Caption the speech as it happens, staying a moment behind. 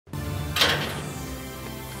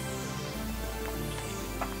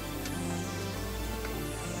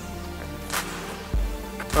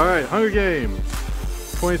Alright, Hunger Games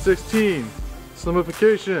 2016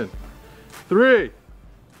 Slimmofication. 3,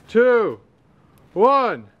 2,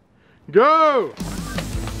 1, go!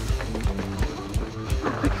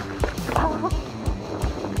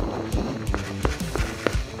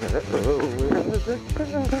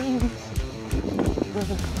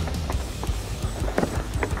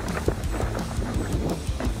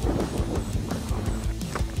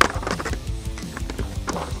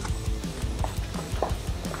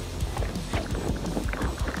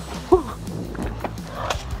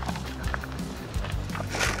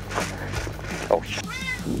 Oh shit.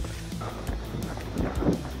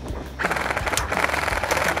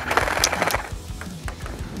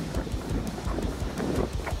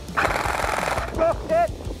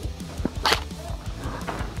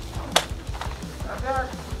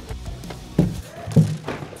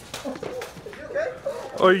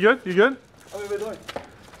 Oh, you good? You good?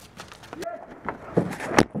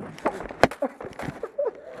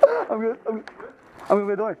 I'm good. I'm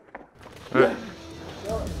good. Alright. Hey.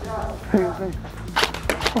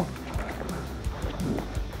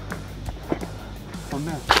 Oh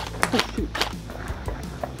man. Oh shoot.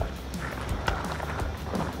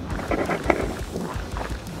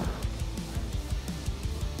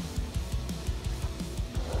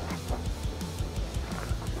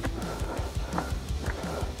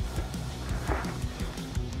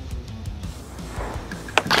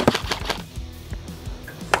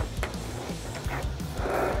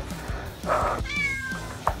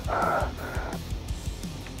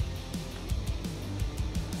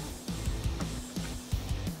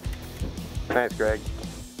 Thanks, Greg.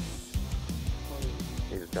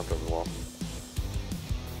 He just jumped over the wall.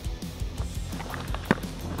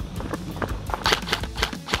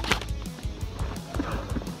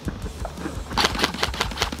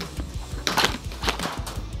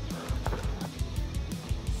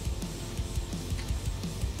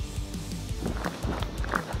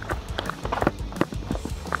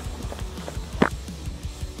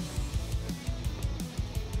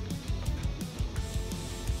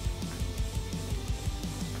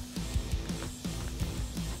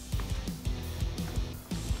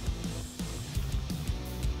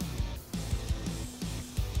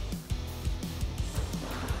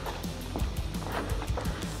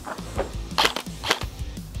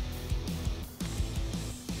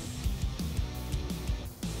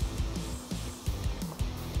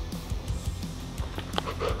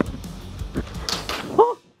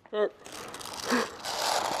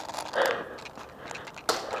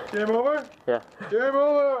 Game over? Yeah. Game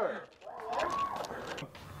over!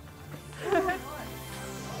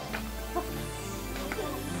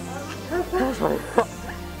 That's funny.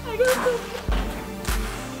 I got this.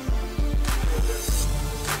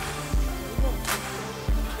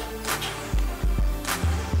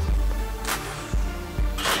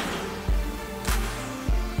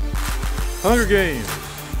 Hunger Games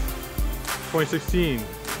 2016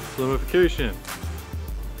 Slimmofication.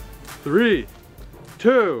 3,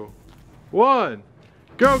 2, 1,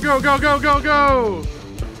 go, go, go, go, go, go!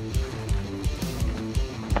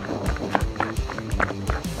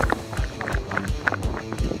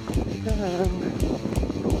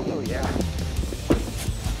 Oh yeah.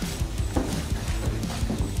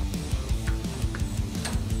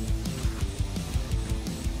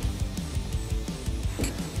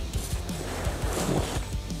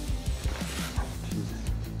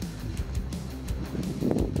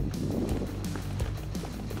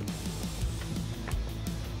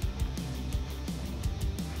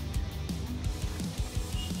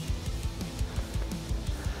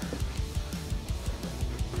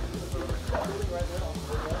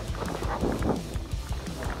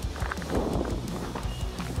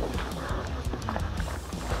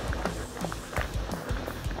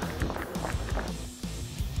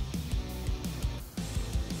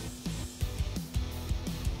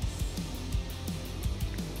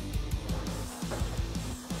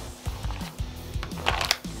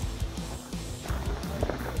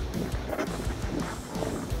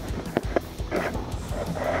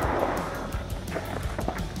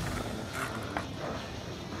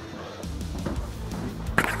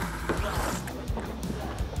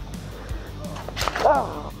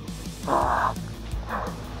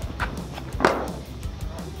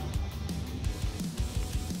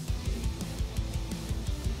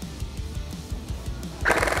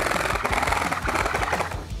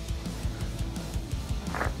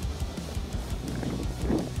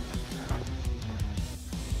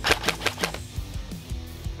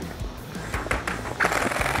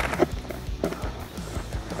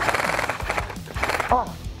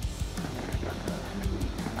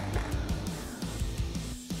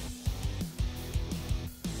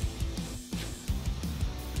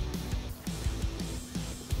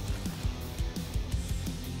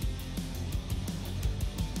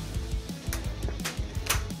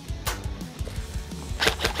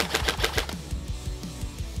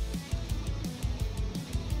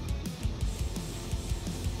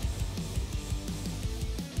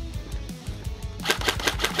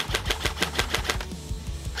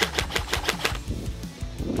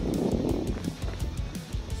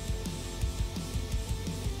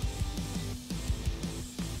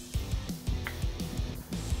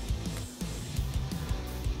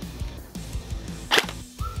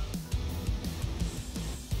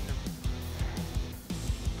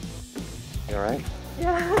 all right?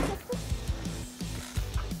 Yeah.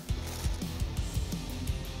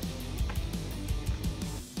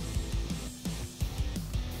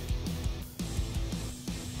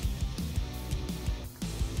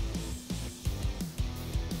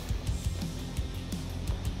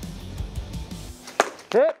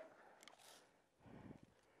 Hit.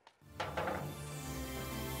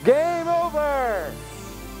 Game over.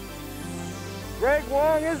 Greg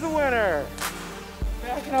Wong is the winner.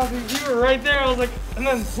 Back and I was, you were right there. I was like, and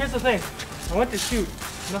then here's the thing. I went to shoot,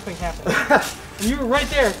 nothing happened. And you were right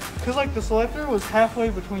there, cause like the selector was halfway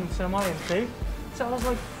between semi and safe. So I was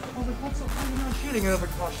like, what's the point of not shooting? And I was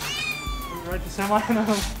like, oh, right to semi. And I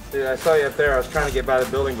was, Dude, I saw you up there. I was trying to get by the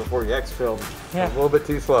building before you exfilled. Yeah. I was a little bit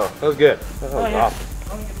too slow. That was good. That was yeah. awesome.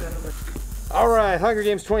 Let me get that other. All right, Hunger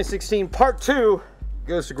Games 2016 Part 2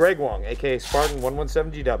 goes to Greg Wong, aka Spartan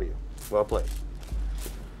 117GW. Well played.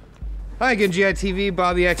 Hi again, GITV.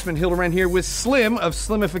 Bob the X-Men Hildebrand here with Slim of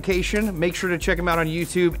Slimmofication. Make sure to check him out on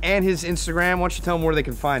YouTube and his Instagram. Why don't you tell them where they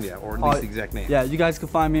can find you, or at least the exact name? Yeah, you guys can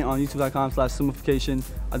find me on youtube.com/Slimmofication.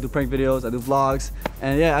 I do prank videos, I do vlogs.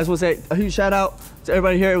 And yeah, I just want to say a huge shout out to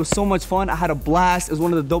everybody here. It was so much fun. I had a blast. It was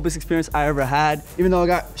one of the dopest experiences I ever had. Even though I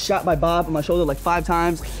got shot by Bob on my shoulder like 5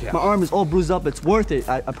 times, my arm is all bruised up. It's worth it.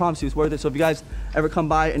 I promise you it's worth it. So if you guys ever come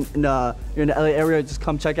by and you're in the LA area, just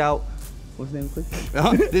come check out. What's the name,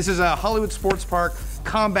 please? This is a Hollywood Sports Park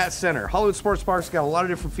Combat Center. Hollywood Sports Park's got a lot of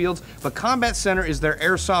different fields, but Combat Center is their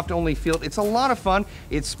airsoft only field. It's a lot of fun.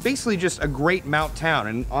 It's basically just a great mount town,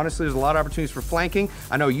 and honestly, there's a lot of opportunities for flanking.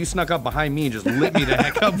 I know you snuck up behind me and just lit me the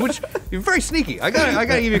heck up, which you're very sneaky. I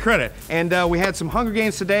gotta give you credit. And we had some Hunger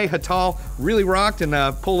Games today. Hatal really rocked and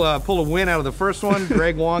pulled a win out of the first one.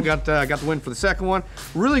 Greg Wong got the win for the second one.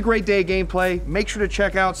 Really great day of gameplay. Make sure to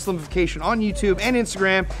check out Slimmofication on YouTube and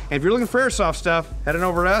Instagram. And if you're looking for airsoft stuff, head on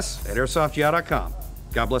over to us at airsoftgi.com.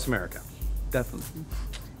 God bless America. Definitely.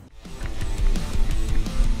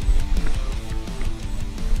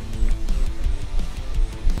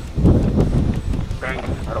 Bang.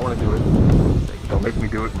 I don't want to do it. Don't make me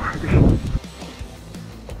do it.